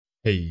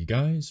Hey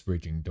guys,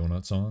 Raging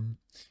Donuts on.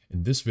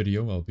 In this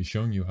video, I'll be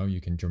showing you how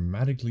you can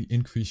dramatically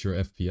increase your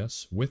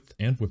FPS with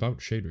and without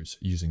shaders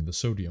using the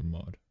Sodium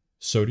mod.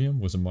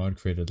 Sodium was a mod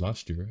created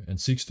last year and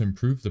seeks to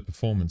improve the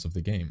performance of the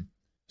game.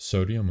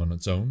 Sodium on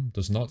its own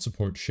does not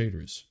support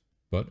shaders,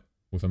 but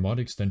with a mod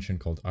extension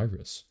called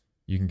Iris,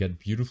 you can get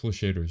beautiful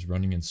shaders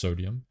running in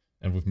Sodium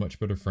and with much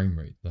better frame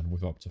rate than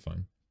with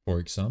OptiFine.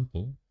 For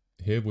example,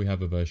 here we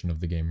have a version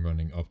of the game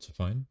running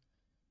OptiFine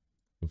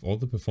with all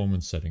the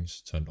performance settings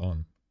turned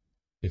on.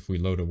 If we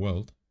load a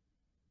world,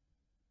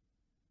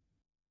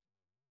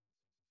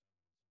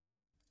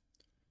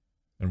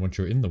 and once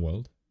you're in the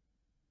world,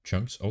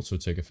 chunks also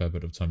take a fair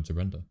bit of time to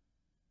render.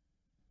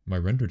 My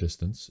render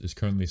distance is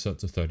currently set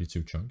to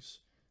 32 chunks,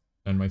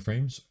 and my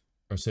frames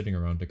are sitting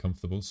around a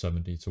comfortable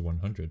 70 to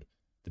 100,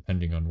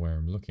 depending on where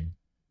I'm looking.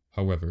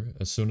 However,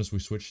 as soon as we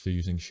switch to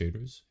using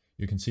shaders,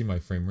 you can see my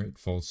frame rate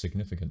falls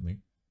significantly,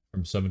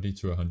 from 70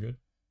 to 100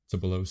 to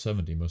below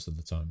 70 most of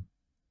the time.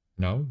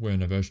 Now we're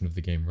in a version of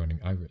the game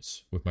running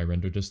Iris, with my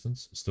render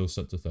distance still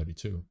set to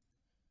 32.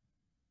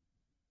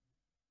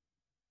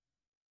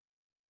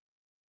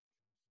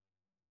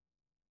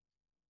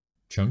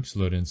 Chunks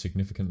load in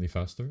significantly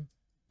faster,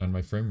 and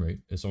my frame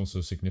rate is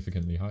also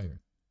significantly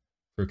higher.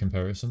 For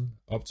comparison,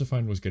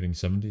 OptiFine was getting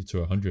 70 to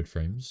 100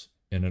 frames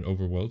in an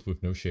overworld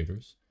with no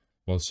shaders,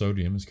 while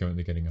Sodium is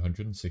currently getting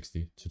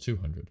 160 to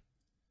 200.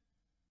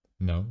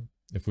 Now,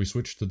 if we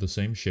switch to the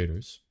same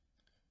shaders,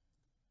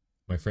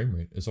 my frame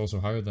rate is also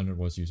higher than it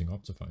was using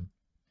OptiFine.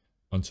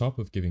 On top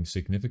of giving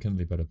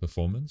significantly better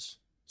performance,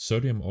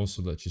 Sodium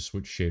also lets you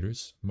switch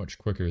shaders much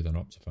quicker than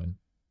OptiFine.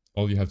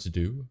 All you have to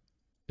do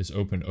is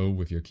open O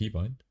with your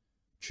keybind,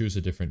 choose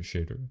a different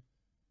shader,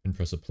 and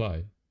press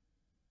apply.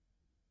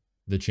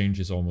 The change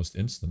is almost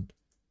instant,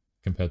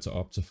 compared to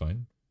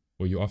OptiFine,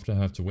 where you often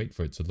have to wait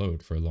for it to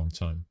load for a long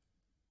time.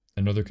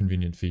 Another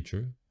convenient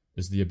feature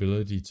is the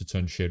ability to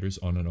turn shaders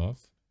on and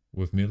off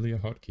with merely a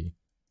hotkey.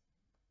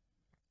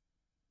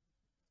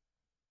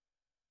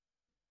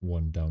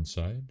 One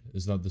downside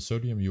is that the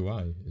Sodium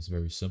UI is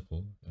very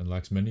simple and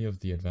lacks many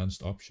of the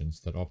advanced options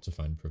that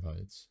OptiFine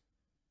provides,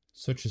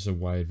 such as a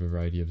wide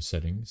variety of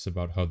settings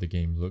about how the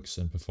game looks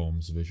and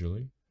performs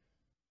visually,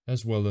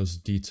 as well as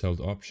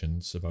detailed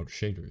options about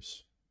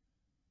shaders.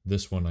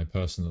 This one I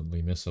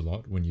personally miss a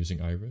lot when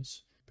using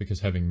Iris,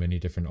 because having many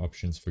different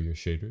options for your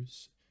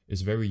shaders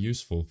is very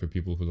useful for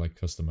people who like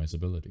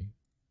customizability.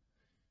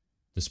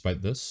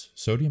 Despite this,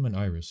 Sodium and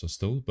Iris are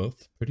still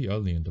both pretty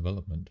early in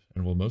development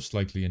and will most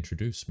likely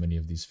introduce many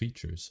of these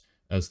features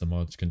as the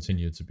mods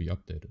continue to be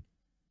updated.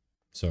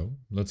 So,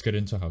 let's get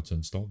into how to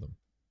install them.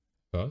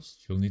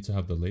 First, you'll need to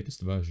have the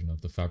latest version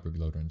of the Fabric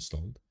Loader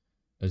installed.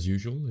 As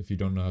usual, if you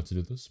don't know how to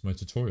do this, my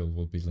tutorial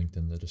will be linked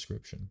in the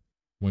description.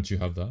 Once you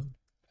have that,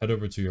 head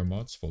over to your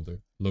mods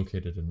folder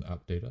located in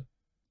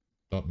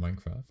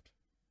appdata.minecraft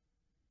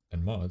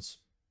and mods.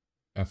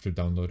 After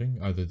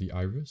downloading either the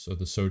Iris or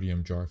the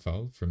Sodium jar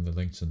file from the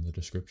links in the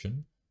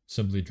description,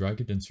 simply drag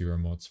it into your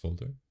mods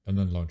folder and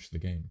then launch the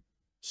game.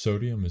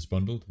 Sodium is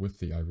bundled with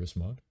the Iris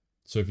mod,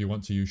 so if you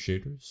want to use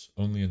shaders,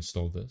 only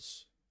install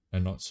this,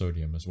 and not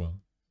Sodium as well.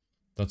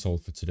 That's all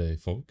for today,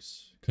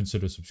 folks.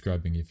 Consider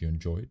subscribing if you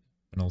enjoyed,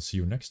 and I'll see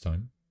you next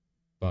time.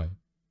 Bye.